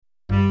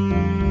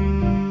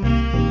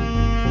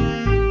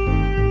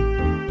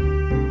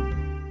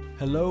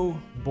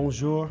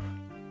Bonjour.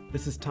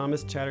 This is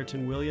Thomas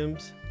Chatterton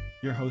Williams,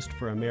 your host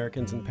for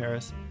Americans in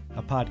Paris,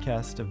 a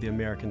podcast of the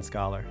American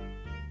Scholar.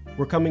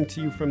 We're coming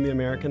to you from the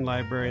American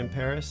Library in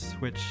Paris,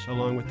 which,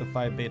 along with the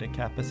Phi Beta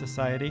Kappa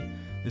Society,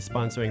 is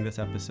sponsoring this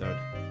episode.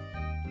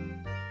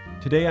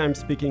 Today I'm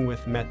speaking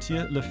with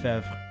Mathieu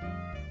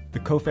Lefebvre, the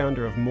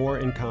co-founder of More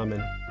in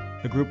Common,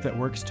 a group that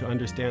works to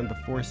understand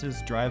the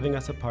forces driving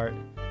us apart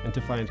and to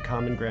find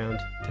common ground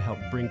to help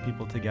bring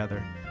people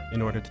together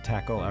in order to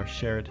tackle our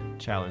shared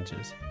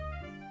challenges.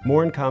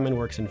 More in Common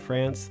works in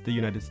France, the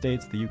United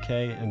States, the UK,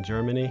 and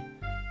Germany.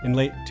 In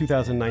late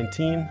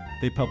 2019,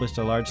 they published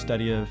a large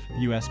study of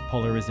US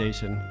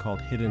polarization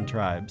called Hidden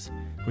Tribes,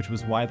 which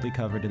was widely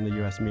covered in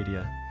the US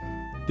media.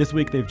 This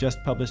week, they've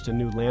just published a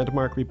new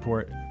landmark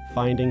report,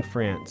 Finding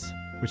France,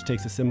 which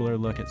takes a similar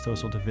look at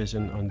social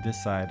division on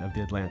this side of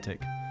the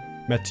Atlantic.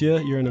 Mathieu,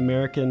 you're an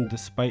American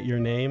despite your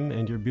name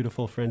and your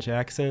beautiful French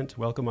accent.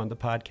 Welcome on the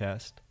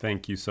podcast.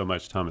 Thank you so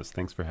much, Thomas.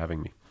 Thanks for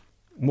having me.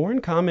 More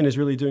in Common is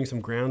really doing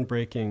some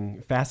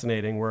groundbreaking,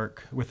 fascinating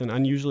work with an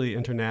unusually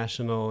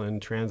international and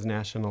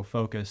transnational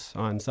focus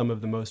on some of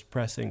the most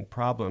pressing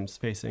problems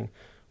facing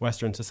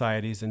Western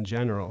societies in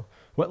general.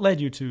 What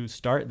led you to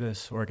start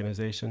this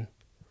organization?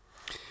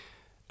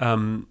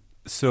 As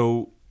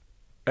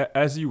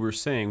you were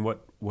saying,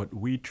 what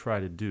we try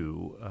to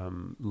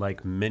do,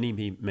 like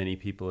many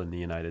people in the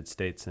United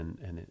States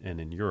and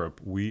in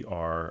Europe, we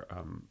are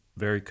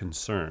very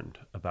concerned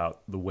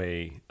about the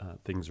way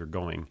things are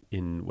going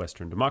in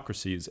Western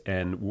democracies.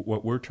 And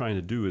what we're trying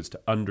to do is to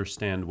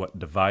understand what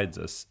divides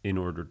us in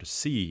order to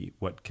see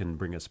what can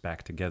bring us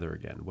back together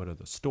again. What are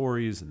the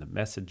stories and the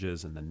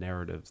messages and the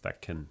narratives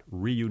that can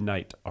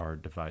reunite our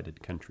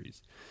divided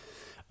countries?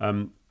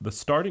 The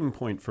starting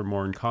point for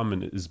More in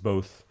Common is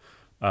both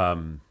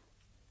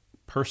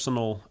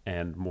personal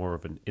and more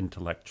of an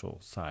intellectual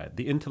side.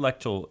 The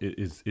intellectual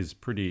is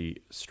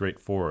pretty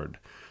straightforward.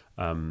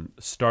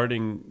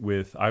 Starting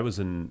with, I was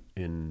living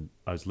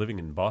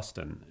in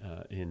Boston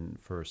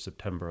for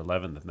September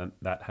 11th, and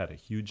that had a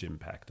huge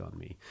impact on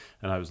me.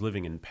 And I was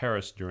living in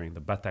Paris during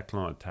the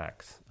Bataclan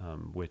attacks,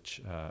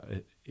 which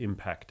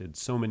impacted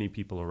so many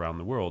people around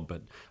the world.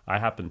 But I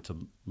happened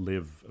to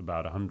live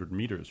about 100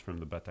 meters from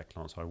the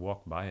Bataclan, so I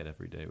walked by it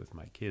every day with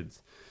my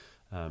kids.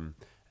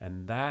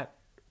 And that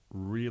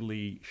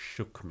really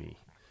shook me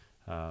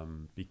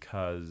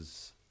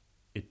because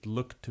it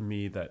looked to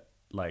me that,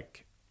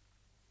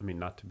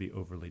 not to be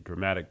overly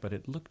dramatic, but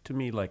it looked to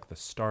me like the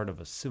start of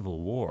a civil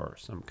war of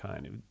some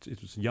kind.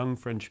 It was young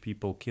French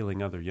people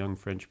killing other young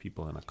French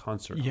people in a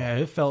concert hall. Yeah,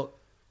 it felt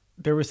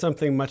there was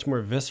something much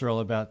more visceral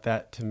about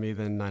that to me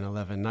than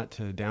 9/11. Not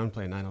to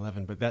downplay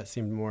 9/11, but that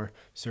seemed more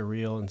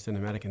surreal and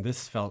cinematic. And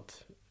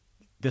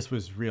this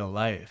was real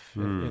life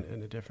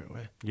in a different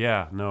way.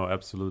 Yeah, no,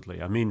 absolutely.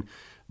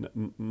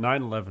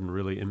 9/11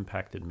 really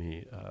impacted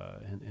me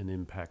and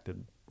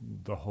impacted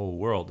the whole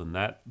world, and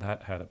that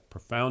had a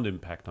profound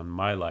impact on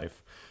my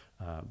life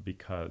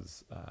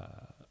because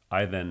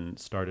I then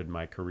started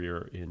my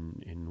career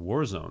in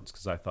war zones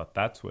because I thought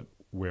that's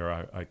where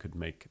I could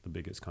make the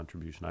biggest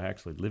contribution. I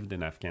actually lived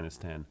in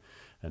Afghanistan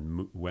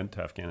and went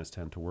to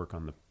Afghanistan to work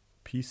on the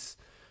peace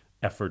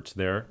efforts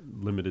there.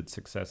 Limited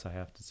success, I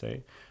have to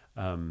say.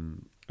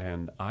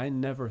 And I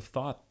never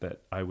thought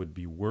that I would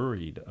be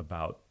worried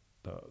about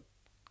the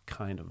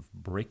kind of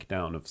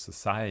breakdown of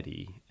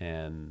society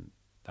and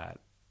that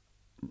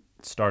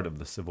start of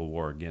the Civil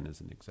War, again,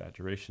 is an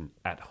exaggeration,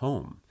 at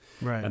home.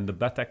 Right. And the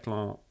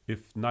Bataclan,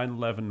 if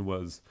 9/11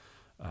 was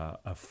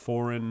a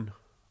foreign,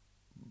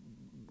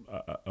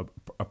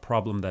 a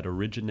problem that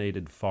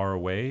originated far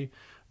away,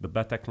 the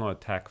Bataclan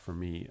attack for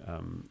me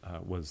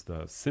was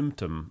the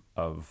symptom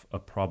of a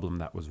problem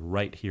that was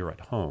right here at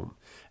home.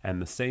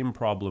 And the same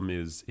problem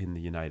is in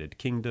the United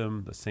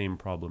Kingdom, the same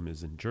problem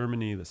is in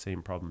Germany, the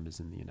same problem is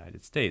in the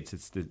United States.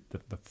 It's the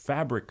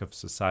fabric of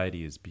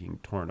society is being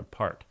torn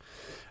apart.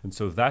 And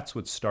so that's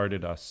what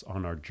started us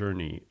on our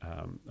journey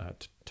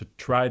to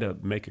try to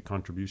make a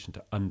contribution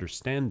to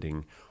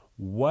understanding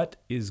what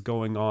is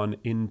going on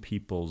in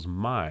people's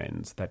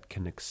minds that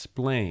can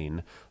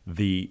explain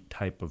the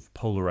type of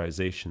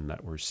polarization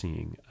that we're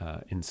seeing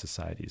in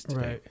societies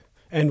today. Right.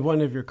 And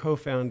one of your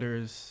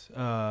co-founders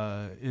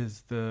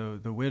is the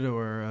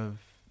widower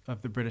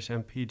of the British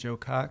MP Jo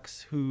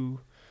Cox, who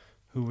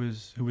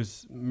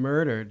was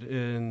murdered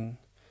in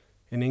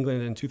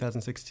England in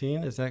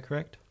 2016. Is that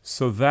correct?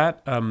 So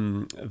that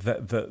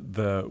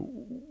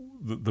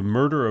the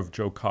murder of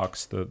Jo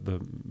Cox,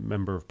 the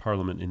member of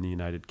Parliament in the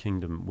United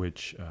Kingdom,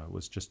 which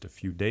was just a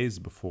few days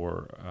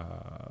before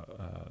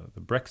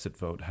the Brexit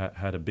vote,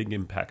 had a big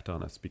impact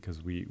on us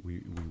because we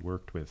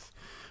worked with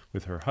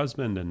with her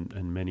husband,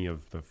 and many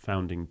of the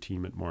founding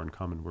team at More in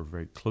Common were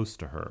very close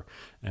to her.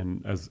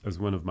 And as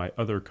one of my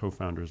other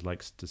co-founders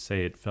likes to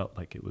say, it felt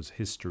like it was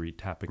history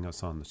tapping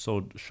us on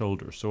the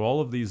shoulder. So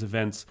all of these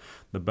events,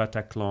 the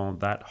Bataclan,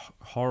 that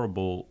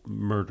horrible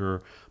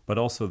murder, but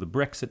also the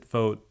Brexit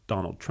vote,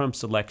 Donald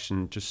Trump's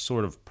election, just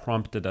sort of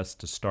prompted us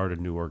to start a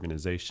new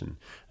organization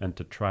and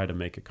to try to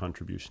make a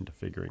contribution to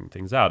figuring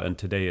things out. And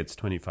today it's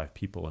 25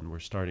 people, and we're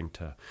starting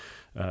to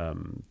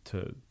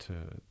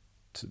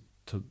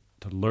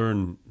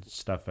learn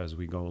stuff as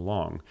we go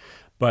along.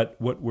 But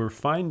what we're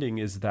finding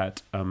is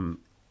that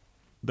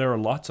there are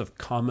lots of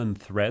common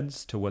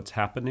threads to what's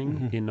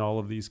happening in all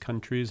of these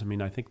countries. I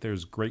mean, I think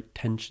there's great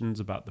tensions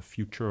about the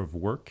future of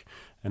work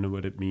and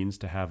what it means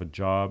to have a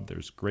job.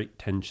 There's great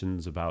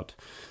tensions about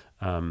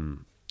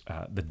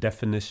the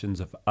definitions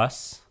of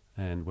us.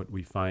 And what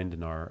we find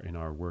in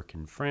our work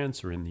in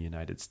France or in the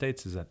United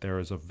States is that there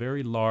is a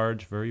very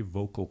large, very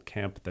vocal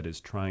camp that is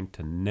trying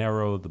to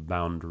narrow the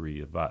boundary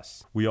of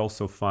us. We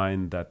also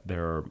find that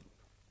there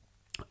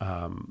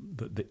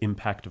the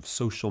impact of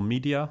social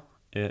media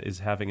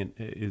is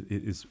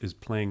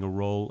playing a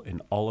role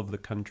in all of the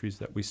countries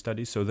that we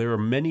study. So there are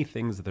many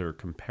things that are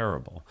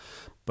comparable.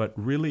 But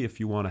really, if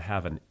you want to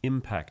have an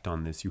impact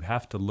on this, you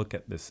have to look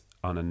at this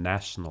at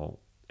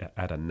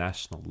a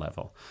national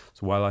level.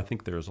 So while I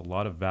think there's a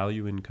lot of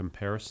value in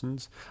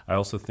comparisons, I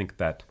also think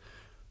that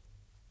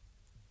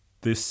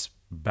this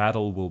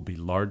battle will be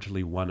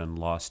largely won and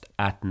lost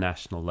at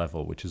national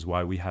level, which is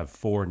why we have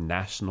 4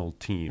 national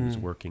teams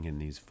working in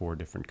these 4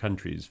 different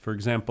countries. For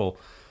example,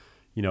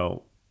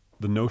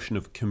 the notion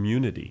of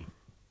community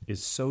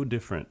is so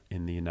different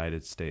in the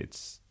United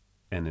States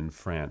and in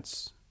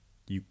France.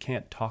 You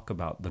can't talk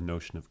about the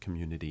notion of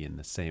community in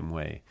the same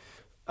way.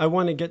 I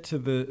want to get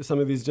to some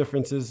of these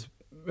differences.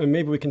 And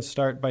maybe we can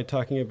start by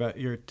talking about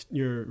your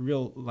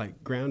real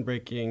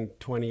groundbreaking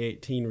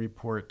 2018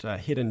 report,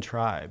 Hidden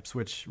Tribes,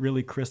 which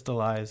really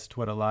crystallized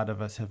what a lot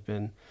of us have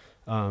been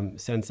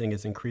sensing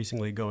is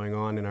increasingly going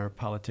on in our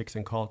politics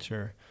and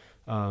culture,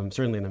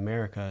 certainly in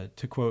America.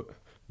 To quote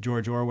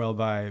George Orwell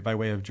by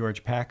way of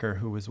George Packer,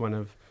 who was one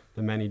of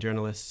the many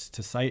journalists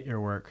to cite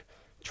your work,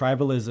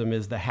 tribalism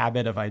is the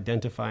habit of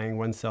identifying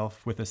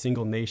oneself with a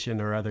single nation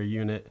or other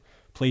unit,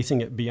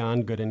 placing it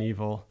beyond good and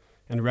evil,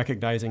 and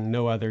recognizing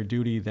no other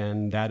duty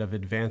than that of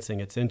advancing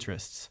its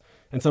interests.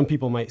 And some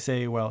people might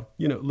say, well,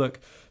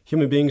 look,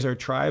 human beings are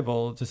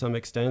tribal to some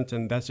extent,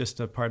 and that's just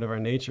a part of our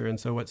nature, and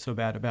so what's so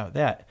bad about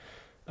that?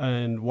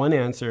 And one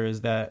answer is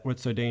that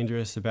what's so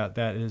dangerous about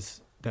that is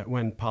that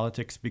when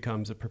politics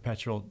becomes a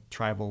perpetual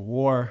tribal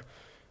war,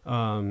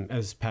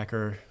 as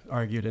Packer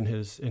argued in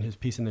his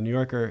piece in The New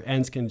Yorker,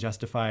 ends can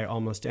justify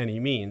almost any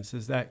means.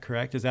 Is that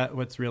correct? Is that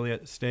what's really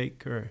at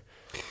stake? Or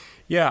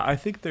yeah, I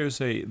think there's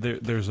a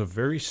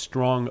very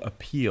strong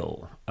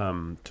appeal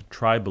to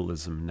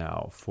tribalism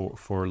now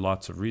for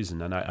lots of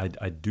reasons, and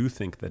I do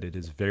think that it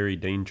is very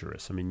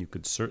dangerous. I mean, you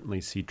could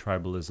certainly see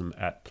tribalism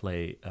at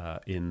play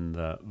in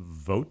the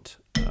vote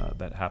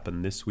that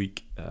happened this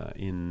week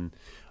on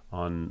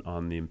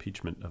the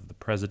impeachment of the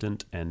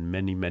president and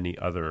many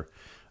other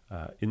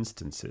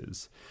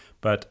instances.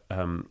 But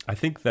I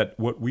think that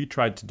what we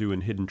tried to do in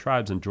Hidden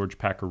Tribes, and George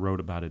Packer wrote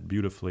about it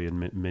beautifully,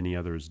 and many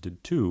others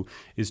did too,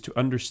 is to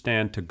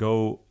understand, to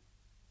go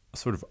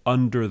sort of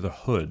under the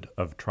hood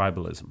of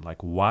tribalism.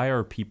 Like, why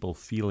are people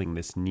feeling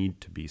this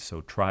need to be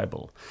so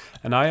tribal?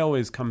 And I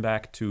always come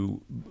back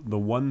to the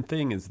one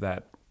thing is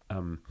that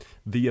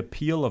the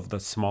appeal of the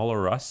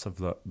smaller us, of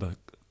the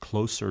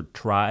closer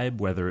tribe,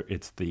 whether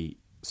it's the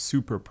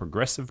super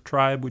progressive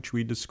tribe, which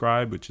we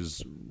describe, which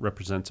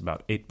represents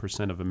about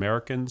 8% of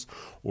Americans,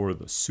 or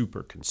the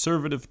super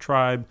conservative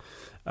tribe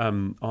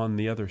on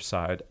the other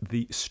side,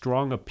 the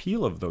strong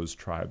appeal of those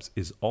tribes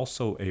is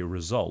also a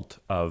result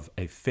of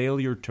a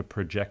failure to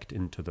project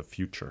into the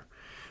future.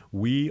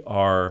 We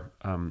are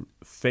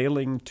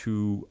failing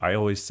to, I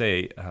always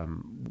say,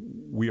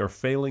 we are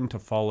failing to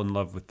fall in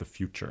love with the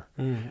future.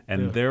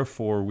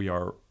 Therefore we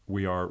are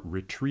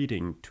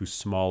retreating to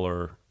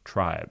smaller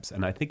tribes,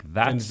 and I think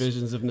that's and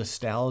visions of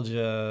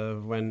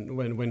nostalgia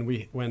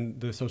when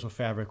the social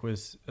fabric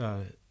was,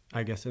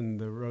 I guess, in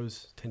the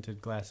rose-tinted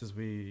glasses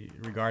we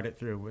regard it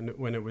through,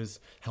 when it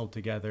was held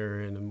together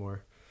in a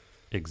more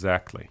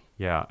exactly,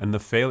 yeah, and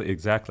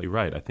exactly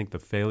right. I think the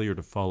failure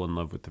to fall in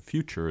love with the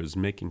future is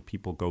making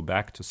people go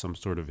back to some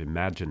sort of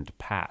imagined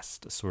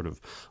past, a sort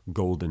of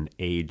golden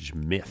age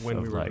myth when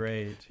of we were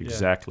great,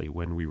 exactly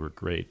when we were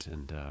great,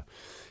 and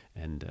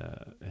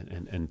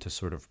to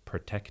sort of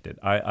protect it.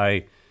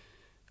 I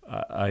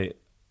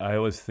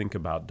always think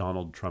about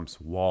Donald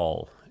Trump's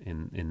wall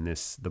in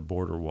this, the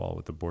border wall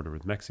with the border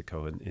with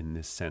Mexico in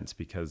this sense,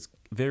 because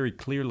very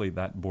clearly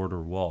that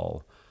border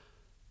wall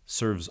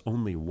serves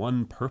only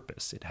one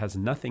purpose. It has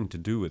nothing to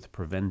do with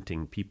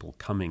preventing people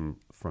coming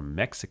from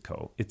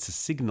Mexico. It's a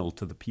signal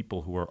to the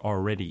people who are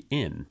already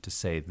in to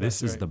say,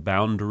 this is the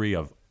boundary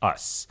of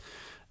us.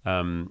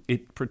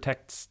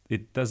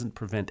 it doesn't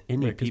prevent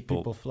any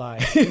people fly.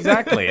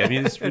 Exactly. I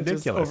mean, it's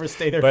ridiculous. Just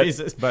overstay their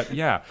visas. But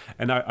yeah,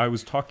 and I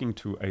was talking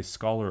to a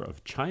scholar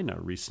of China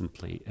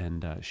recently,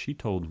 and she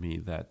told me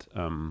that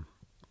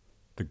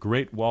the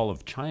Great Wall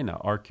of China,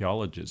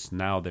 archaeologists,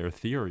 now their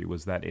theory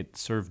was that it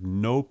served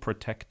no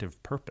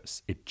protective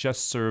purpose. It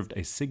just served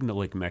a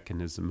signaling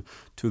mechanism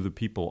to the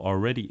people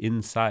already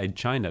inside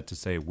China to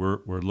say, we're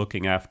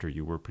looking after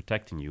you, we're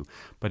protecting you.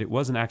 But it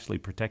wasn't actually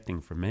protecting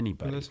from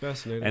anybody. That's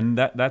fascinating. And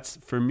that's,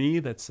 for me,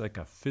 that's like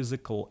a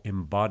physical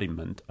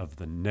embodiment of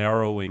the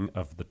narrowing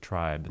of the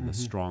tribe and the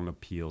strong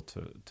appeal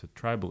to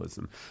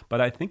tribalism.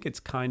 But I think it's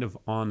kind of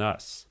on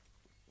us.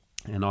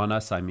 And on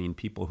us, I mean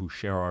people who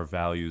share our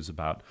values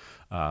about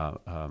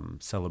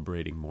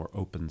celebrating more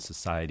open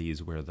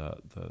societies where the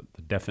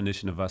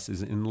definition of us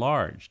is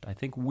enlarged. I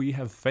think we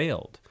have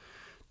failed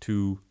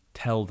to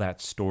tell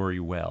that story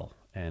well.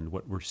 And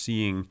what we're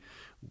seeing,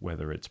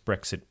 whether it's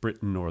Brexit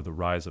Britain or the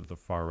rise of the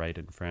far right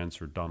in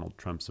France or Donald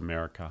Trump's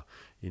America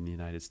in the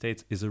United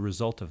States, is a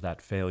result of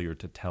that failure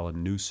to tell a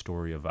new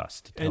story of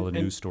us, to tell a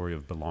new story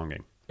of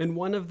belonging. And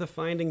one of the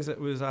findings that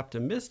was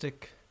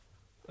optimistic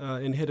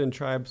in Hidden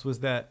Tribes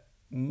was that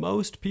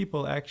most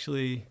people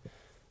actually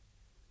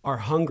are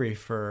hungry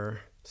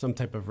for some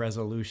type of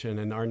resolution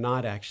and are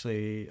not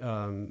actually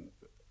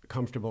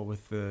comfortable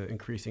with the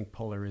increasing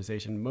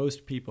polarization.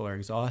 Most people are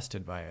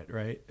exhausted by it,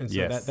 right? And so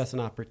yes. that's an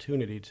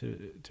opportunity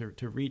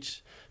to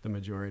reach the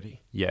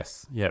majority.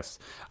 Yes.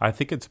 I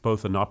think it's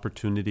both an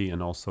opportunity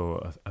and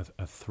also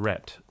a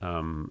threat.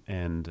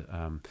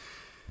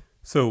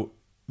 So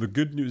the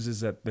good news is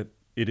that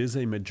it is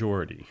a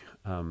majority.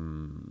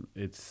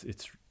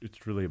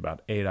 It's really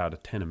about 8 out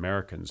of 10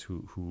 Americans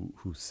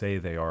who say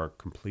they are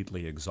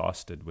completely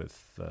exhausted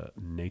with the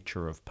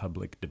nature of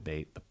public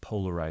debate, the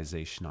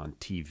polarization on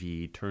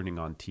TV, turning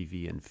on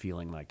TV and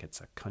feeling like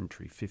it's a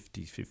country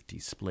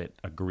 50-50 split,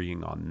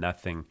 agreeing on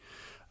nothing.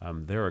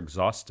 They're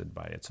exhausted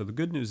by it. So the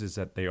good news is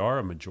that they are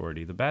a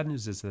majority. The bad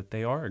news is that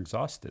they are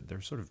exhausted.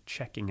 They're sort of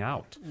checking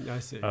out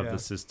of the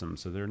system.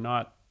 So they're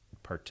not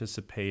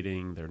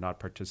participating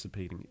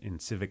in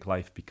civic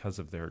life because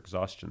of their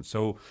exhaustion.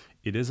 So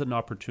it is an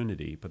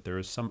opportunity, but there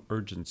is some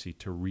urgency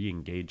to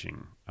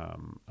re-engaging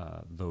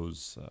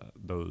those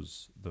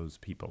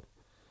people.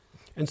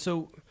 And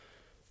so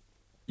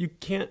you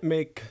can't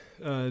make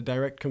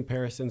direct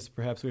comparisons.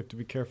 Perhaps we have to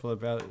be careful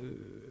about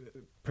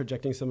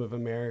projecting some of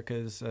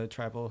America's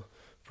tribal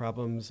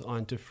problems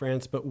onto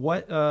France. But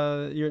what's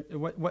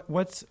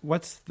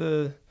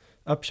the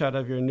upshot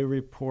of your new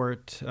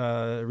report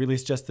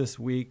released just this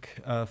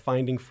week,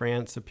 Finding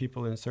France, a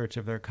People in Search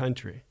of Their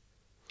Country?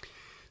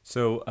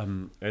 So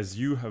as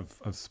you have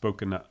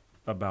spoken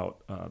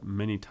about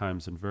many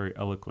times and very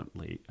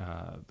eloquently,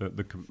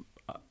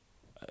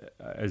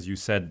 as you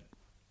said,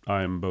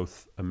 I am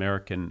both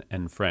American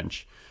and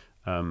French,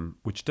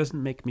 which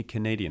doesn't make me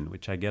Canadian,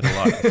 which I get a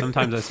lot.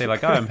 Sometimes I say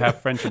I'm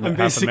half French and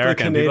half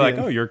American. And people are like,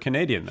 oh, you're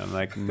Canadian. I'm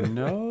like,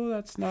 no,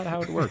 that's not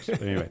how it works.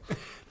 But anyway,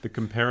 the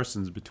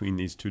comparisons between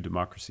these two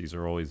democracies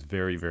are always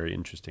very, very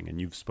interesting. And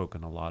you've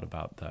spoken a lot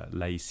about the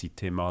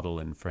laïcité model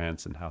in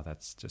France and how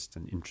that's just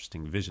an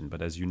interesting vision.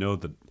 But as you know,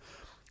 the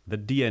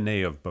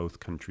DNA of both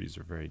countries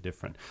are very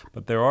different.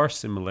 But there are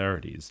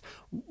similarities.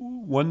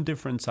 One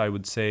difference I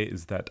would say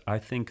is that I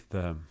think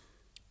the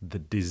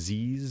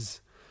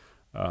disease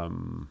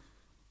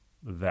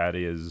that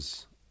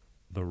is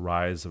the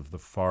rise of the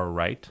far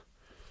right.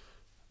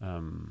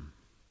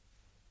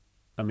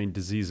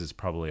 Disease is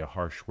probably a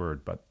harsh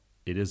word, but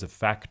it is a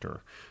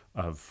factor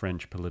of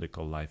French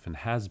political life and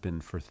has been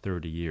for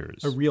 30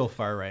 years. A real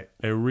far right.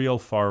 A real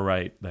far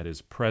right that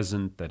is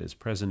present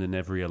in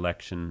every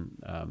election,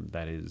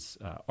 that is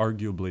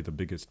arguably the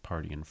biggest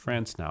party in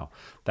France now.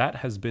 That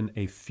has been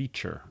a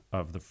feature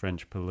of the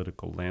French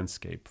political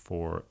landscape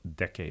for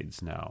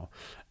decades now.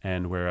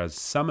 And whereas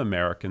some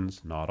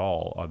Americans, not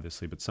all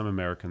obviously, but some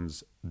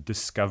Americans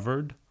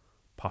discovered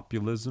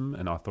populism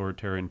and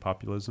authoritarian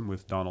populism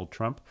with Donald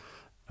Trump,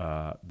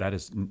 that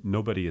is,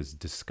 nobody has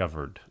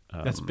discovered.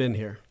 That's been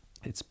here.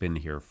 It's been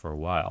here for a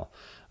while,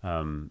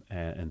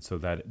 and so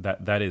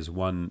that is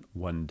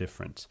one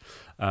difference.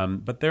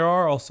 But there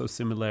are also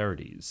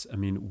similarities. I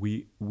mean,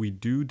 we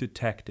do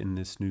detect in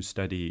this new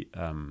study,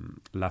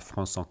 La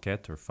France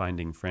Enquête, or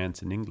Finding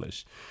France in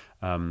English,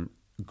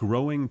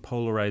 growing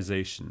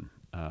polarization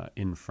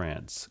in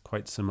France,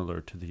 quite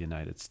similar to the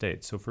United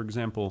States. So, for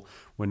example,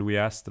 when we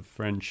asked the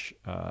French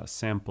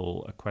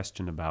sample a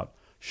question about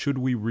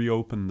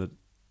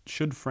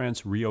should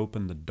France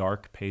reopen the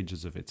dark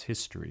pages of its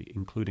history,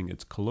 including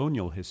its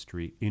colonial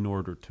history, in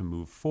order to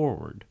move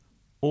forward?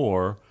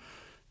 Or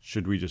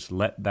should we just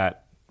let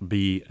that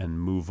be and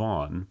move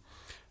on?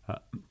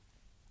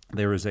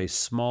 There is a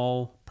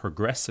small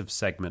progressive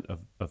segment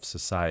of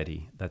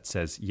society that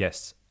says,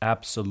 yes,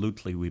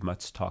 absolutely, we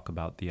must talk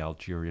about the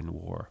Algerian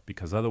War,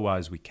 because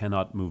otherwise we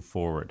cannot move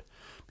forward,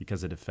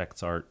 because it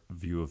affects our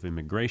view of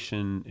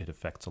immigration, it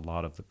affects a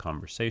lot of the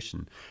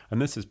conversation.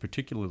 And this is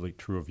particularly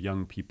true of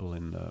young people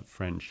in the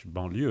French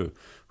banlieue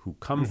who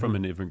come from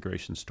an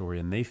immigration story,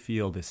 and they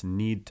feel this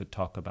need to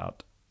talk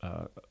about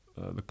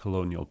the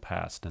colonial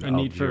past in a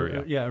need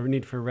Algeria. a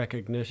need for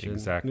recognition.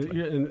 Exactly.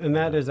 And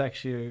that is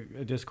actually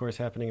a discourse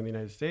happening in the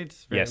United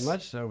States, very Yes.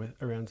 much so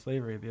around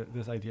slavery,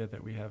 this idea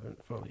that we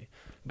haven't fully.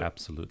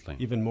 Absolutely.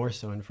 Even more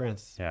so in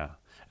France. Yeah.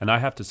 And I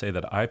have to say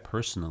that I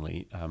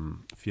personally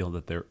feel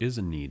that there is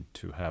a need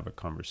to have a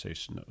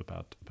conversation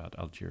about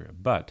Algeria.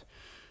 But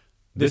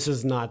this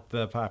is not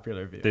the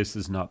popular view. This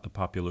is not the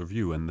popular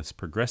view. And this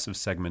progressive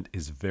segment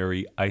is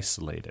very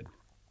isolated.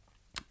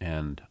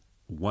 And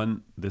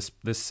this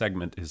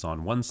segment is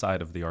on one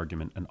side of the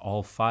argument, and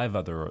all 5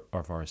 other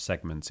of our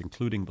segments,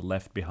 including the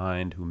Left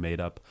Behind, who made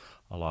up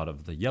a lot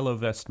of the Yellow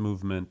Vest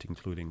movement,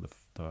 including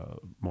the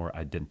more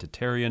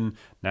identitarian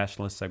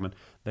nationalist segment,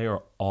 they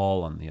are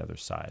all on the other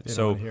side. They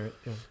don't want to hear it.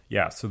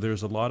 Yeah, so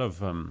there's a lot of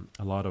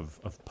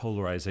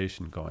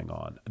polarization going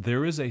on.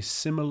 There is a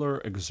similar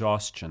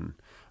exhaustion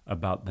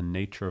about the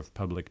nature of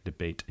public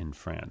debate in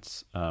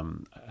France.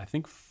 I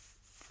think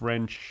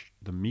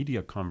the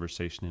media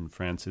conversation in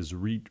France is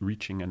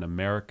reaching an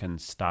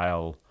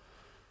American-style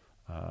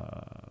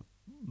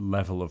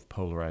level of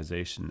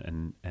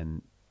polarization,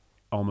 and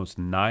almost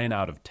 9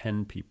 out of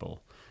 10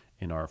 people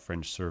in our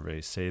French survey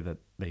say that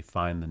they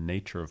find the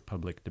nature of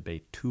public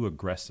debate too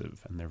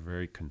aggressive, and they're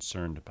very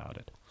concerned about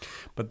it.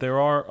 But there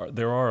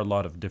are a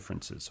lot of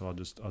differences, so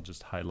I'll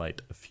just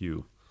highlight a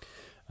few.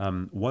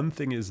 One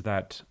thing is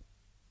that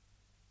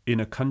in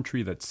a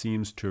country that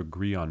seems to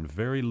agree on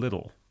very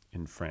little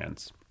in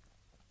France,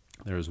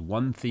 there is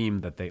one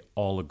theme that they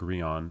all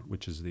agree on,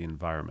 which is the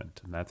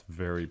environment, and that's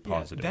very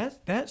positive. Yeah,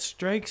 that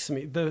strikes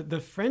me. The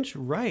French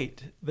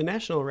right, the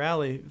National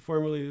Rally,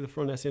 formerly the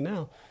Front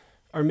National,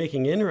 are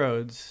making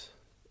inroads,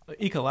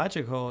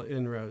 ecological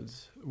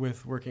inroads,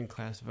 with working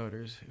class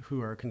voters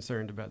who are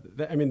concerned about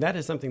that. I mean, that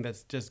is something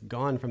that's just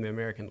gone from the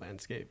American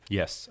landscape.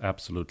 Yes,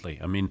 absolutely.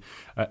 I mean,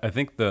 I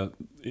think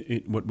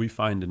what we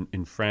find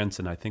in France,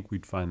 and I think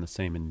we'd find the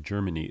same in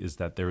Germany, is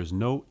that there is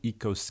no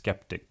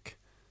eco-skeptic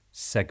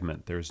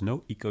segment. There's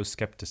no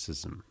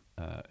eco-skepticism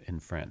in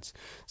France.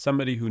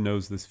 Somebody who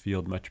knows this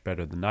field much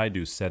better than I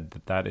do said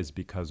that is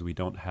because we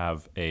don't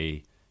have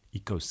a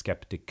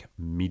eco-skeptic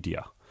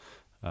media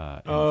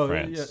in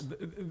France.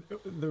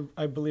 Yeah.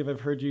 I believe I've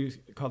heard you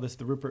call this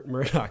the Rupert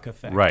Murdoch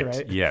effect,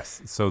 right?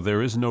 Yes. So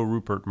there is no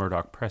Rupert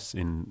Murdoch press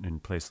in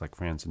place like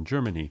France and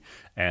Germany.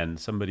 And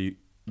somebody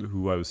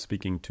who I was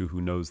speaking to who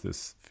knows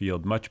this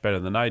field much better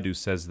than I do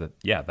says that,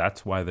 yeah,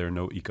 that's why there are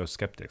no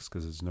eco-skeptics,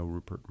 because there's no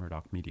Rupert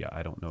Murdoch media.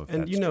 I don't know if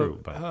that's true.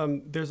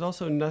 But there's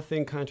also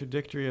nothing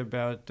contradictory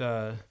about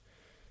a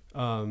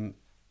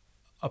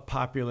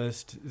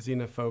populist,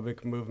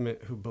 xenophobic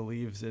movement who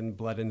believes in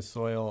blood and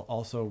soil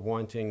also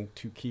wanting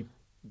to keep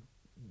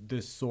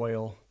this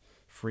soil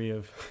free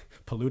of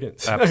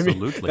pollutants.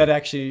 Absolutely. I mean, that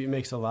actually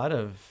makes a lot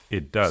of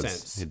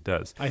sense. It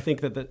does. I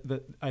think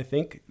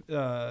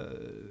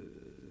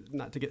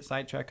not to get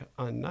sidetracked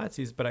on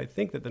Nazis, but I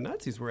think that the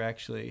Nazis were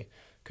actually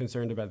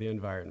concerned about the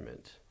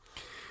environment.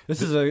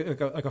 This is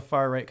a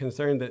far right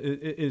concern that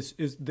is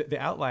the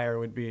outlier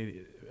would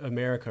be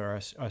America or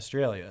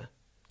Australia.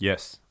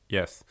 Yes.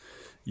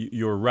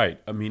 You're right.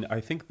 I mean, I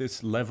think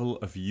this level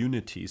of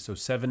unity, so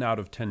 7 out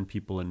of 10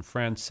 people in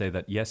France say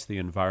that, yes, the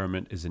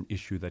environment is an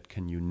issue that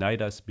can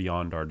unite us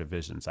beyond our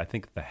divisions. I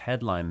think the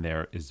headline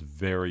there is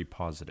very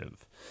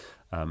positive.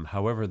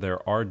 However,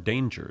 there are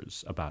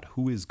dangers about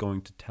who is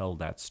going to tell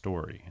that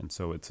story. And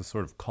so it's a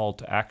sort of call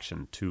to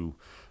action to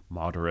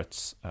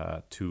moderates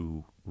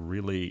to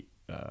really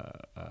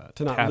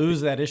to not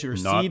lose that issue or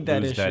cede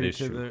that issue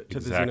to exactly.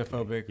 the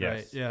xenophobic, yes.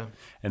 right? Yeah.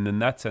 And in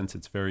that sense,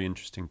 it's very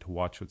interesting to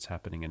watch what's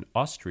happening in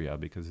Austria,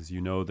 because, as you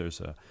know, there's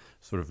a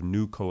sort of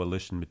new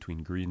coalition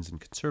between Greens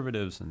and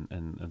Conservatives,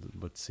 and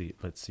let's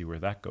see where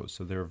that goes.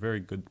 So there are very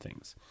good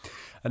things.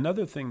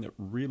 Another thing that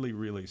really,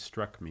 really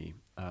struck me,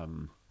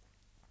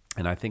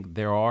 and I think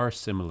there are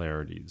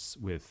similarities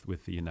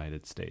with the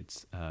United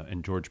States.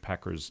 And George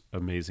Packer's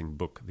amazing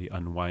book, The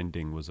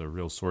Unwinding, was a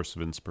real source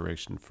of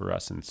inspiration for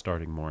us in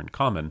starting more in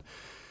common.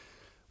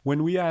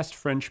 When we asked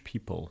French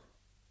people,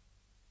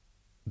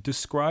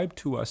 describe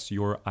to us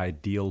your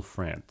ideal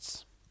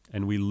France,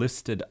 and we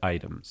listed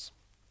items,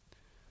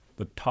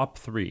 the top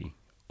 3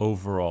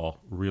 overall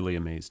really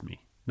amazed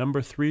me.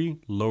 Number 3,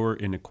 lower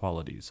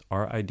inequalities.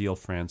 Our ideal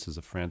France is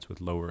a France with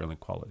lower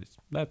inequalities.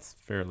 That's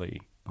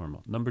fairly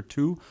normal. Number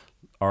 2,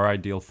 our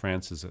ideal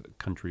France is a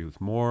country with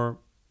more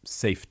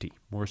safety,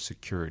 more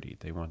security.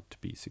 They want to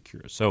be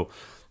secure. So,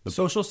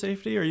 social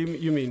safety, or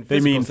you mean physical they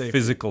mean safety?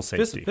 Physical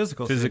safety.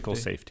 Physical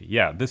safety.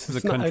 Yeah, this is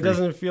a country. It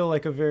doesn't feel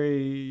like a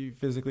very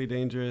physically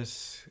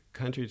dangerous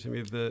country to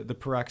me. The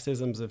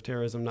paroxysms of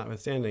terrorism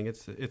notwithstanding,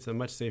 it's a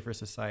much safer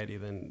society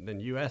than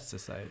U.S.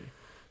 society.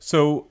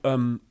 So.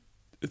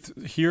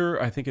 Here,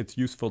 I think it's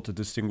useful to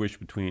distinguish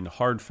between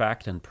hard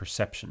fact and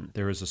perception.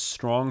 There is a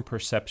strong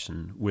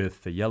perception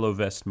with the Yellow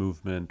Vest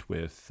movement,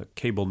 with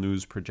cable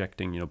news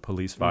projecting,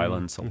 police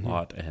violence a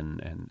lot,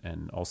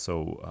 and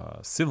also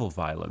civil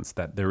violence,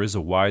 that there is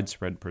a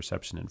widespread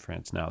perception in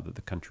France now that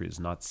the country is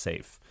not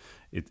safe.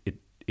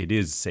 it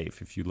is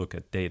safe if you look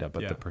at data,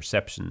 but Yeah. the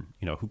perception,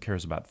 who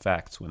cares about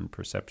facts when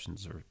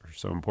perceptions are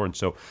so important?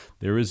 So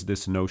there is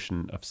this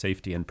notion of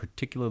safety, and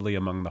particularly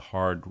among the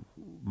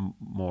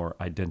more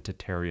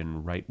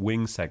identitarian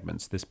right-wing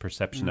segments, this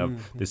perception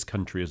of this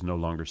country is no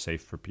longer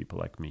safe for people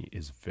like me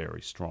is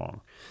very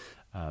strong.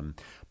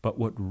 But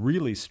what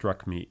really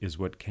struck me is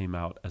what came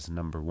out as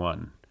number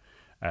one,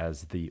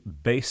 as the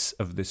base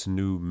of this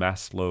new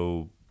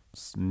Maslow's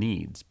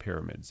needs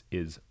pyramids,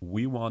 is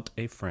we want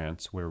a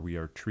France where we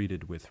are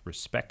treated with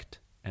respect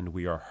and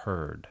we are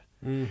heard.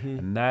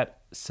 And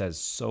that says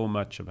so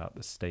much about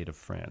the state of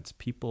France.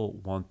 People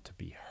want to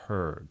be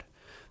heard.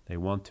 They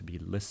want to be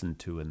listened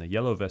to. And the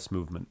Yellow Vest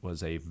movement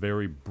was a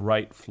very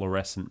bright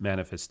fluorescent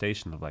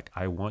manifestation of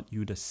I want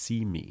you to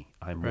see me.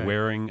 I'm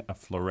wearing a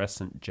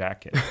fluorescent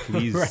jacket.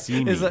 Please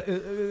see me.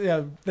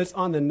 That's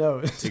on the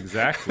nose.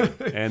 Exactly.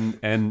 And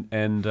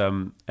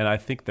I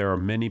think there are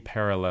many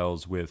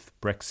parallels with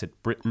Brexit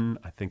Britain.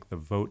 I think the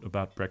vote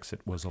about Brexit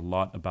was a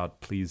lot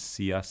about please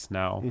see us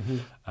now,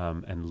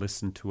 and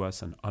listen to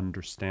us and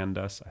understand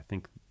us. I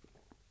think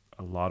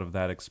a lot of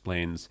that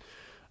explains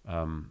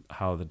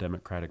how the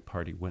Democratic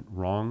Party went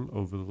wrong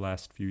over the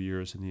last few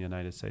years in the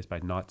United States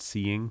by not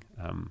seeing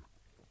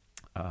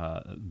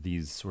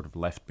these sort of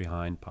left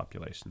behind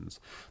populations.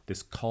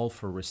 This call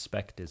for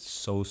respect is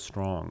so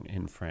strong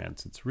in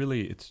France. It's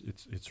really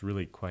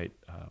quite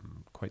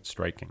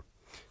striking.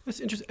 That's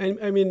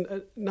interesting. I mean,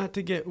 not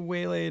to get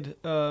waylaid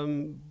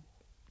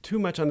too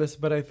much on this,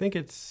 but I think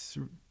it's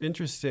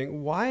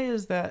interesting. Why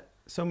is that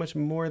so much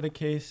more the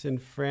case in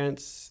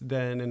France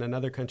than in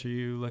another country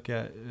you look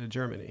at,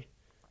 Germany?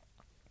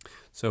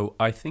 So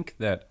I think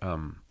that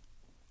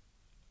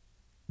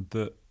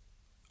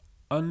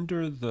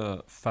under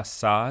the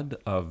facade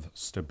of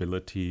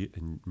stability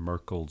in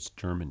Merkel's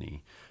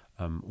Germany,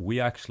 we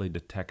actually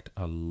detect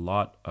a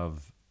lot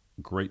of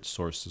great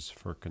sources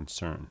for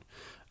concern.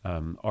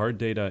 Our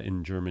data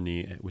in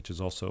Germany, which is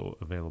also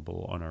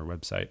available on our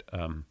website,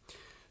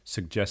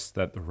 suggests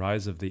that the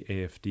rise of the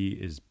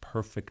AfD is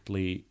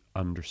perfectly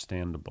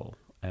understandable.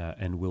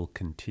 And will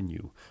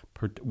continue.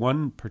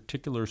 One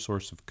particular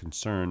source of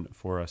concern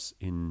for us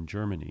in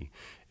Germany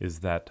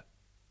is that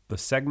the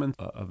segment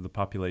of the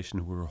population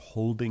who are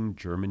holding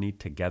Germany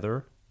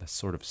together, the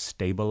sort of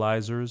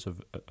stabilizers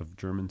of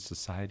German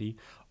society,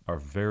 are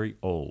very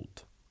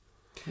old.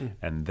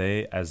 And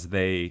as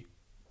they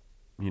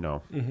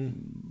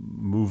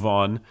move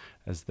on,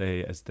 as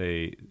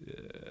they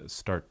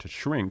start to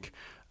shrink,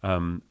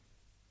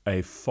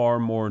 a far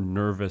more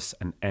nervous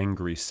and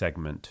angry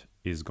segment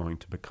is going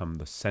to become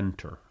the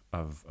center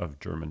of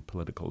German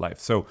political life.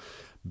 So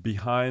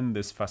behind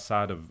this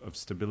facade of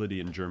stability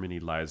in Germany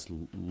lies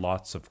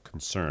lots of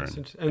concern.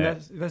 And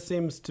that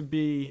seems to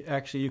be,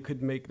 actually, you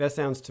could make, that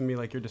sounds to me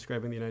like you're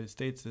describing the United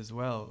States as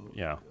well.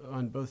 Yeah.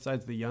 On both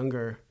sides, the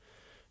younger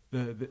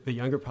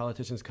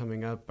politicians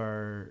coming up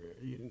are,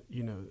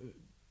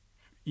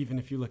 even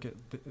if you look at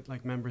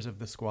like members of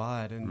the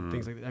Squad and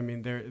things like that, I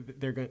mean,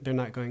 they're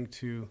not going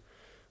to,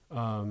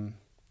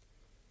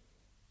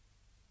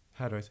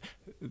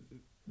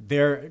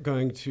 they're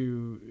going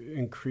to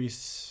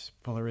increase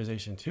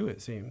polarization too,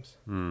 it seems.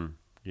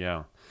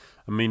 Yeah.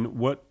 I mean,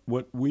 what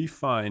we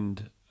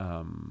find,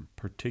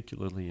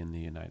 particularly in the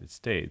United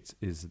States,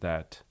 is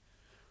that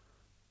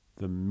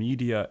the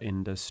media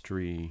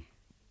industry,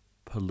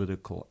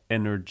 political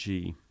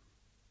energy,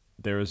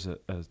 there's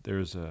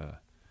a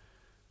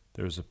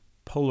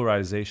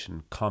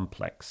polarization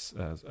complex,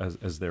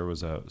 as there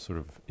was a sort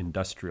of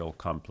industrial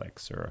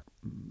complex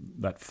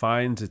that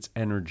finds its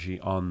energy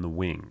on the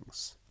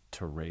wings.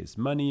 To raise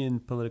money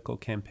in political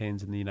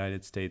campaigns in the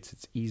United States,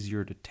 it's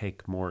easier to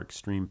take more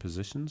extreme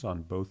positions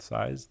on both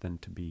sides than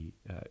to be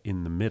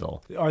in the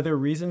middle. Are there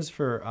reasons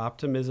for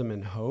optimism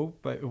and hope?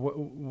 But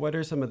what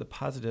are some of the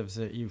positives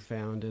that you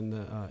found in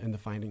the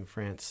Finding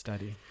France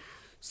study?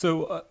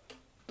 So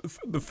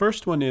the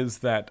first one is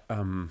that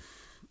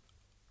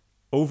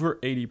over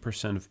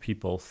 80% of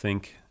people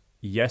think,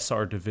 yes,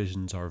 our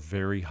divisions are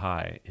very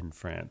high in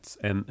France.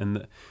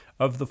 And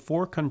of the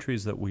 4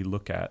 countries that we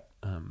look at,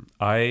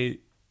 I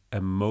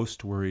am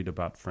most worried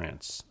about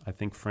France. I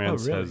think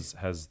France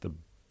has the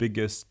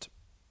biggest,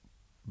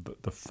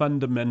 the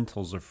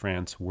fundamentals of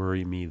France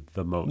worry me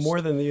the most.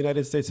 More than the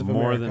United States of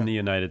America. More than the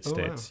United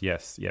States, wow.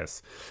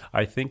 Yes.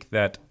 I think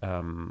that,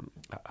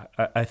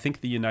 I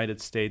think the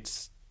United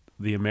States,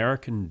 the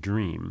American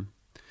dream,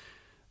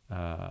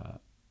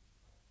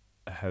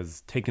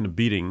 has taken a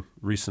beating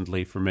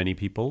recently for many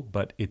people,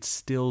 but it's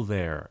still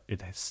there.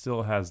 It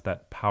still has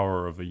that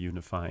power of a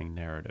unifying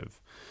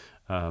narrative.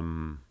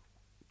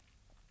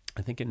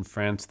 I think in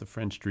France, the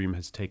French dream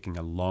has taken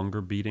a longer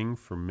beating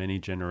for many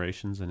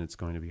generations, and it's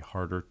going to be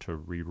harder to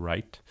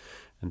rewrite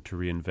and to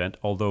reinvent.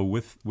 Although,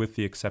 with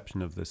the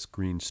exception of this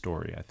green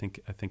story, I think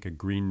a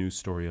green new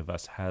story of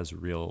us has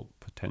real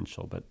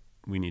potential, but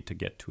we need to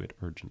get to it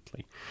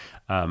urgently.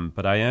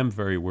 But I am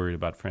very worried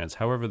about France.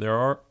 However, there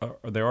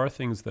are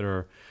things that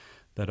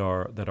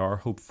are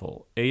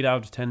hopeful. 8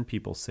 out of 10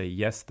 people say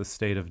yes, the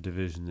state of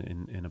division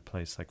in a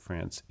place like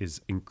France is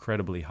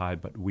incredibly high,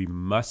 but we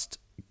must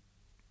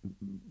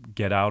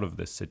get out of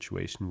this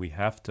situation. We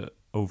have to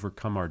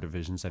overcome our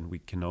divisions, and we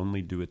can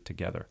only do it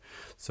together.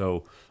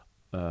 So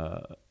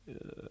the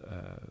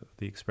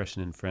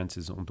expression in France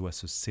is "on doit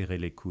se serrer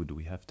les coudes."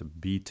 We have to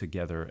be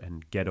together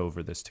and get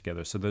over this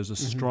together. So there's a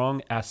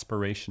strong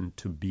aspiration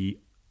to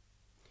be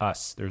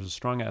us. There's a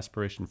strong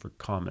aspiration for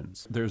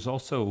commons. There's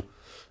also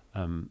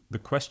the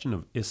question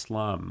of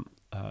Islam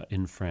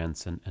in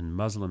France and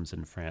Muslims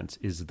in France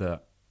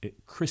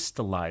it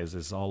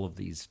crystallizes all of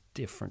these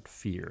different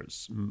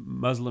fears.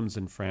 Muslims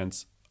in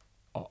France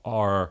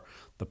are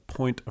the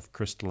point of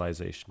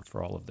crystallization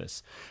for all of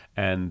this.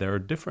 And there are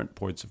different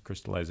points of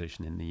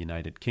crystallization in the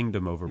United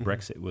Kingdom over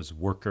Brexit. It was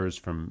workers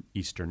from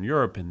Eastern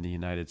Europe. In the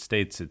United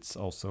States, it's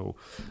also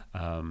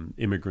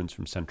immigrants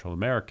from Central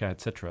America,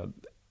 etc.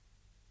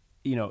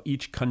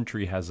 Each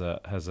country has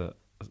a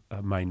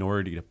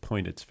minority to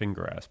point its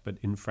finger at, but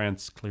in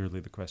France, clearly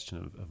the question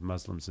of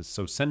Muslims is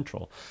so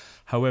central.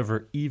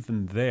 However,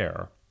 even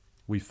there,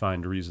 we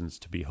find reasons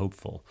to be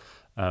hopeful.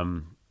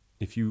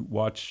 If you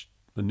watch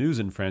the news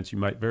in France, you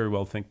might very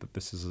well think that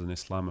this is an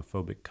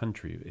Islamophobic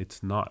country.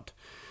 It's not.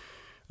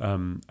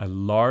 A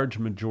large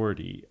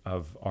majority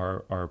of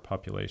our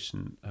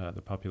population,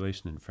 the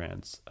population in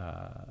France,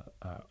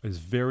 is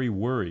very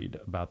worried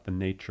about the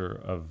nature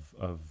of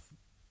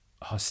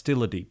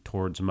hostility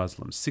towards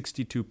Muslims.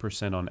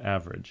 62% on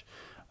average,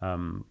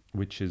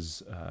 which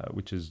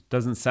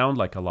doesn't sound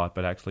like a lot,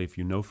 but actually, if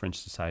you know French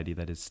society,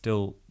 that is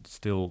still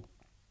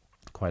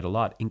quite a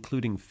lot,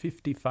 including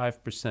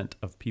 55%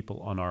 of people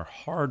on our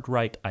hard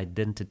right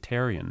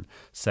identitarian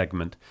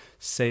segment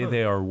say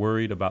they are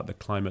worried about the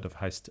climate of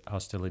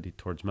hostility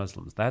towards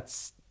Muslims.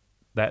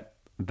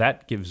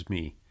 That gives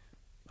me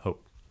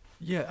hope.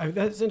 Yeah,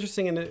 that's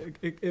interesting, and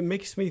it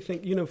makes me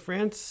think,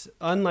 France,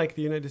 unlike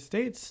the United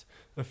States,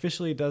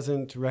 officially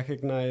doesn't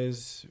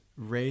recognize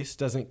race,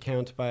 doesn't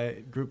count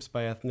by groups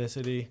by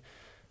ethnicity,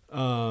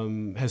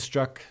 has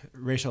struck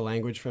racial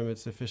language from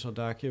its official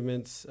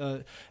documents.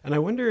 And I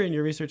wonder in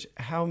your research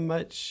how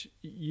much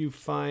you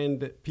find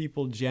that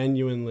people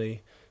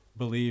genuinely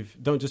believe,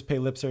 don't just pay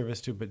lip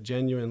service to, but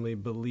genuinely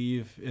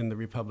believe in the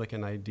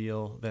Republican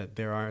ideal, that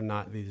there are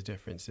not these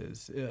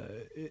differences.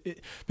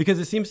 Because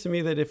it seems to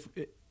me that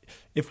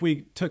if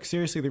we took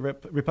seriously the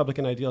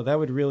Republican ideal, that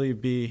would really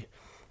be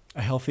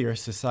a healthier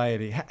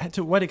society.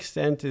 To what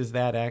extent is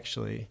that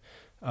actually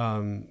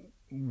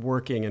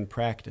working in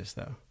practice,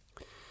 though?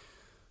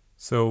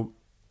 So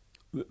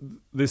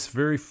this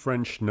very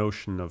French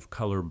notion of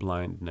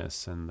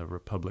colorblindness and the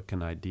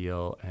Republican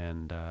ideal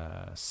and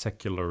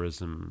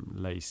secularism,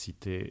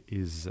 laïcité,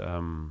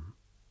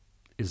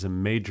 is a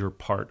major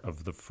part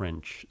of the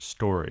French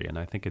story, and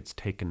I think it's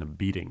taken a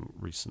beating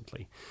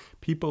recently.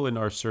 People in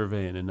our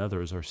survey and in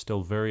others are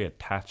still very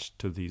attached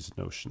to these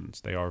notions.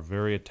 They are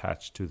very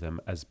attached to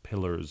them as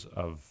pillars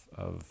of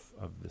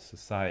the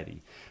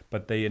society,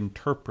 but they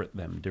interpret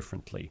them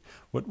differently.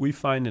 What we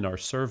find in our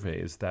survey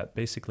is that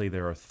basically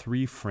there are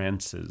three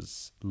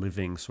Frances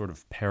living sort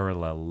of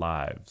parallel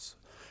lives,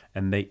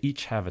 and they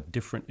each have a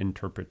different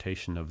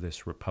interpretation of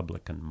this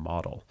Republican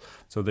model.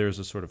 So there's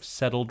a sort of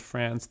settled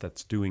France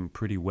that's doing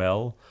pretty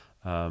well.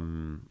 They're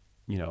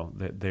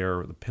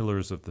the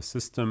pillars of the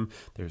system.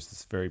 There's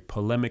this very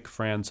polemic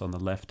France on the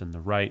left and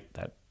the right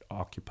that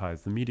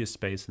occupies the media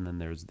space, and then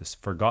there's this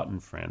forgotten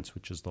France,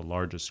 which is the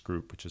largest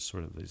group, which is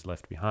sort of these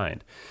left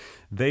behind.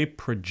 They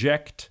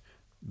project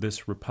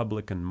this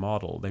Republican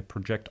model. They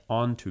project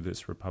onto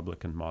this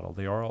Republican model.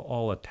 They are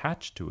all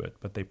attached to it,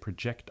 but they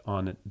project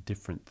on it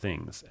different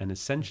things. And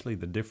essentially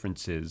the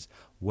difference is,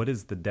 what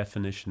is the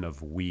definition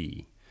of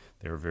we?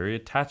 They're very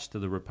attached to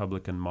the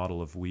Republican model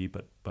of we,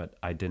 but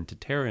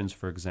identitarians,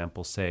 for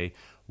example, say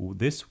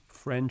this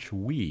French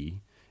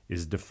we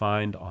is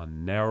defined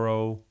on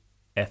narrow,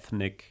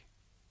 ethnic,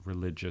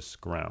 religious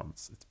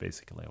grounds. It's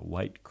basically a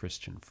white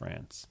Christian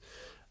France.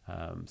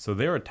 So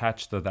they're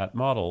attached to that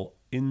model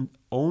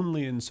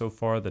only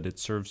insofar that it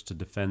serves to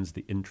defend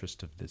the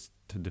interest of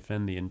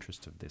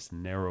this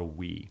narrow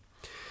we.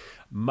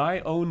 My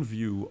own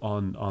view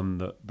on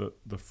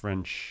the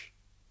French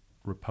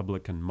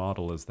Republican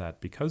model is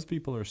that because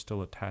people are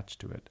still attached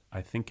to it,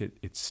 I think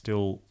it's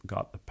still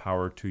got the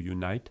power to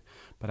unite,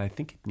 but I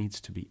think it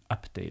needs to be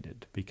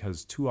updated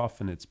because too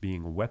often it's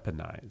being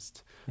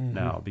weaponized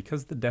now.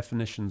 Because the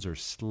definitions are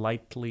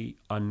slightly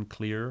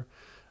unclear,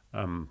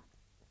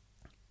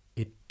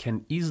 it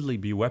can easily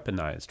be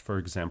weaponized. For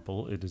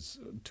example, it is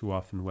too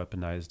often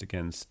weaponized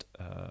against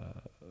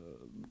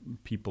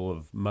people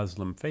of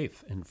Muslim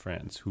faith in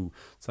France who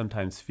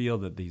sometimes feel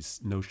that these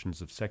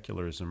notions of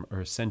secularism are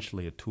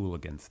essentially a tool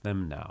against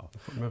them now. A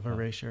form of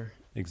erasure.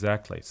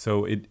 Exactly.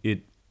 So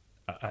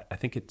I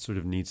think it sort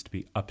of needs to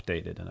be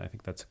updated, and I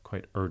think that's a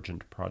quite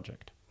urgent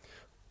project.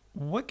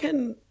 What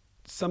can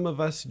some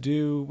of us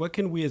do, what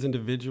can we as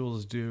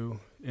individuals do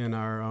in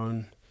our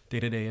own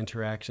day-to-day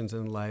interactions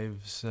and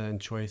lives and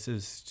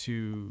choices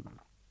to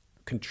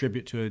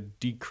contribute to a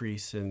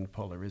decrease in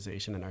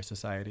polarization in our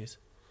societies?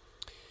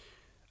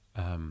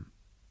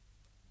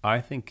 I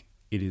think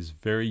it is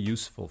very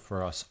useful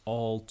for us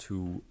all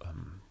to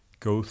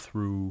go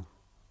through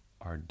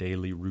our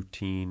daily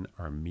routine,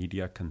 our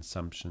media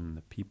consumption,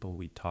 the people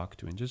we talk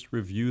to, and just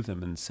review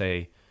them and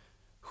say,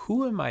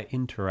 who am I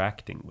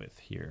interacting with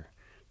here?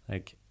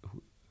 Like,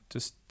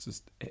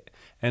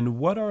 and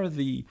what are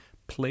the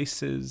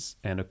places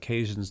and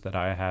occasions that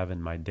I have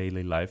in my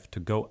daily life to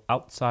go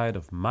outside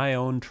of my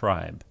own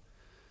tribe?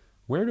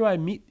 Where do I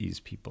meet these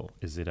people?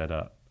 Is it at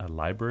a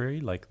library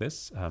like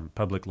this?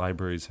 Public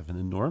libraries have an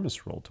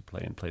enormous role to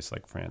play in a place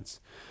like France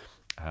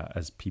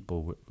as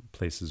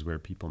places where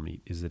people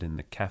meet. Is it in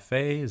the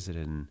cafe? Is it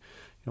in,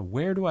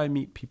 where do I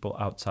meet people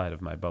outside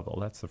of my bubble?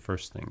 That's the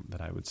first thing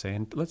that I would say.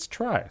 And let's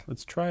try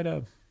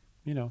to,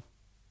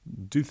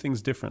 do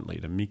things differently,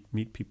 to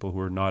meet people who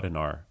are not in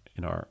our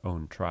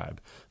own tribe.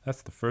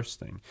 That's the first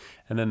thing.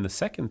 And then the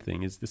second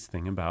thing is this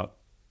thing about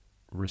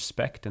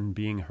respect and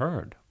being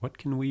heard. What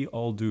can we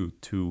all do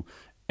to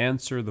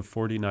answer the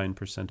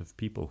 49% of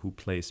people who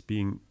place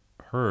being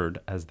heard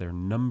as their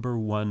number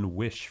one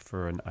wish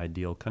for an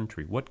ideal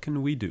country? What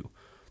can we do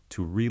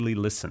to really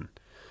listen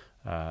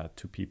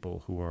to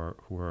people who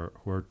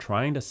are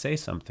trying to say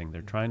something?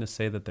 They're trying to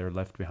say that they're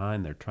left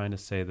behind. They're trying to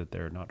say that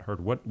they're not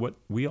heard. What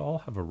we all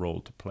have a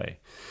role to play,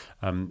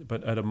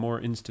 but at a more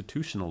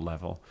institutional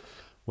level,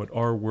 what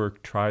our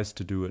work tries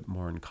to do at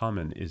More in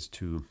Common is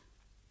to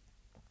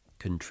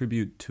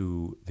contribute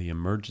to the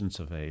emergence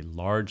of a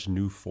large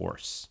new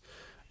force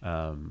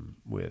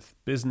with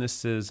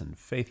businesses and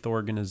faith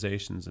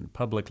organizations and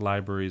public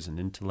libraries and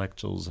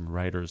intellectuals and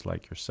writers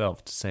like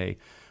yourself, to say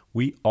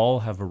we all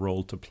have a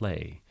role to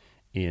play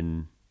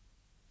in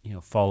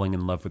falling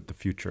in love with the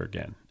future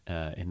again,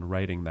 in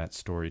writing that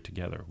story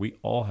together. We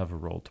all have a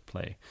role to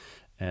play.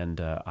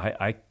 And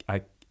I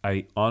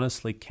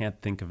honestly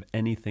can't think of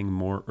anything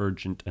more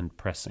urgent and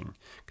pressing,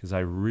 because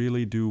I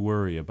really do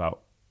worry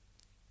about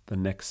the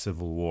next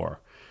civil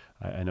war.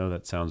 I know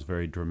that sounds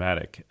very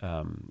dramatic.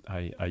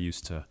 I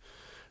used to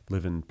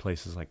live in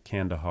places like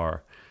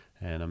Kandahar,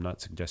 and I'm not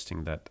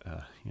suggesting that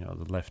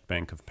the left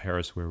bank of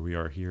Paris where we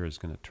are here is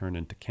going to turn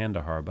into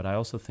Kandahar, but I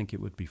also think it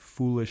would be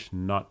foolish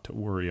not to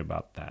worry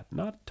about that.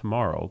 Not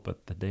tomorrow,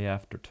 but the day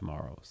after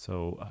tomorrow.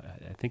 So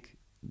I think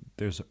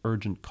there's an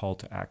urgent call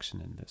to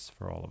action in this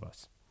for all of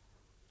us.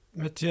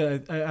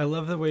 Mathieu, I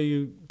love the way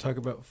you talk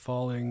about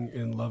falling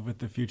in love with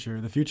the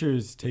future. The future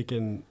has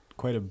taken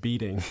quite a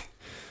beating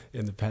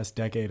in the past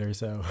decade or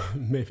so,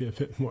 maybe a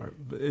bit more.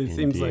 But it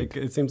seems like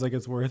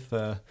it's worth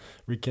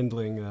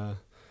rekindling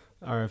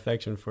our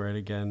affection for it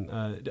again.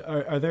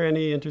 Are there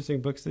any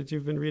interesting books that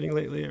you've been reading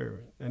lately, or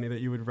any that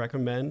you would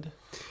recommend?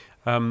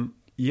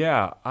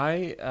 Yeah,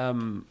 I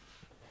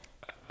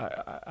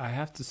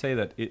have to say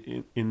that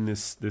in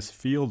this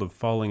field of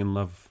falling in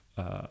love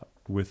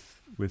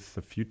with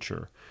the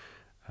future,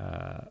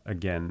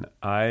 again,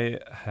 I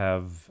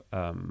have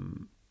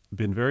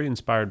been very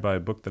inspired by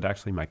a book that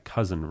actually my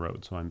cousin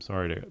wrote. So I'm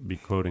sorry to be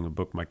quoting a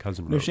book my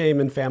cousin wrote. No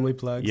shame in family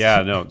plugs.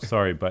 Yeah, no,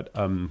 sorry, but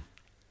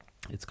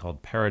it's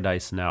called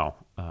Paradise Now,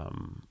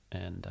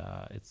 and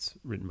it's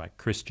written by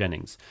Chris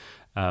Jennings.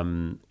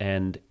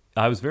 And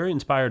I was very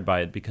inspired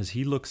by it because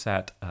he looks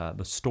at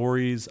the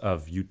stories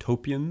of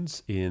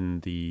utopians in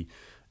the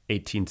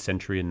 18th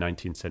century and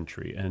 19th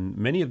century. And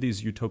many of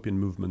these utopian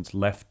movements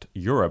left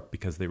Europe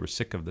because they were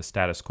sick of the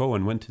status quo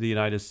and went to the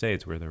United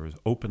States, where there was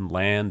open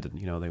land, and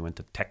they went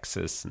to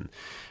Texas and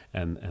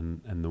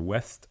the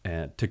West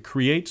to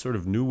create sort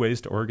of new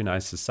ways to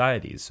organize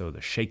societies. So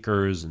the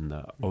Shakers and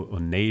the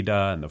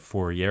Oneida and the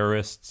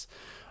Fourierists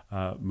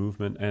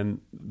movement. And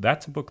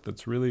that's a book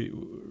that's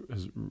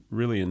has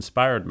really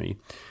inspired me,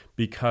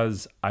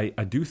 because I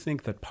do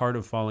think that part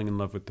of falling in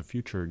love with the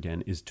future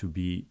again is to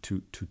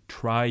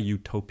try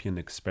utopian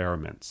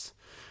experiments.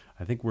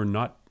 I think we're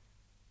not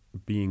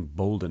being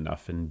bold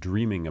enough in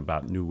dreaming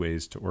about new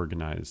ways to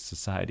organize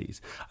societies.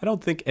 I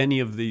don't think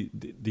any of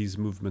these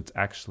movements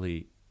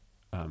actually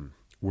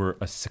were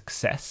a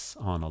success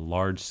on a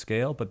large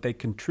scale, but they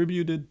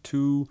contributed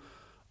to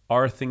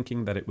our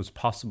thinking that it was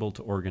possible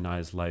to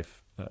organize life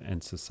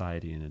and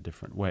society in a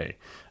different way.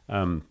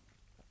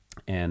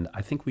 And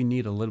I think we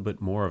need a little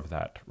bit more of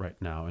that right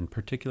now, and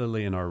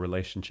particularly in our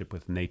relationship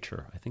with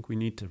nature. I think we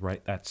need to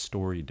write that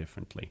story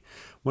differently.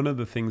 One of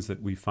the things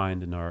that we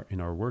find in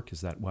our work is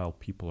that while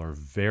people are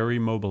very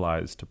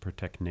mobilized to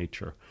protect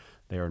nature,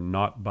 they are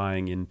not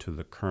buying into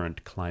the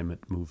current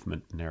climate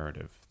movement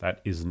narrative.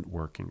 That isn't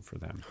working for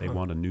them. They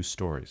want a new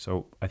story.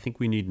 So I think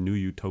we need new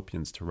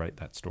utopians to write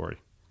that story.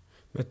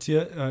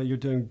 Mathieu, you're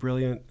doing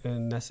brilliant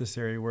and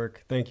necessary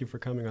work. Thank you for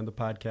coming on the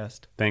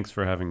podcast. Thanks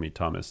for having me,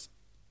 Thomas.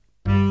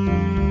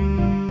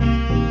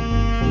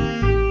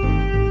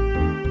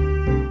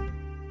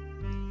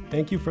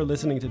 Thank you for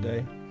listening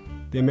today.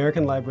 The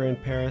American Library in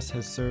Paris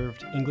has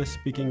served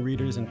English-speaking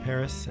readers in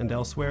Paris and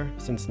elsewhere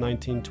since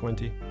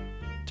 1920.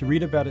 To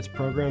read about its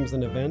programs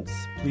and events,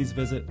 please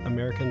visit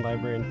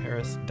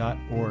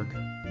AmericanLibraryInParis.org.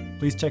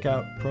 Please check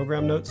out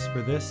program notes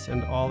for this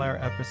and all our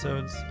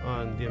episodes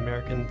on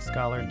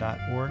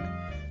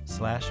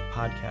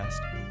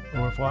theamericanscholar.org/podcast.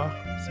 Au revoir.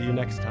 See you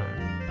next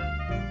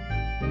time.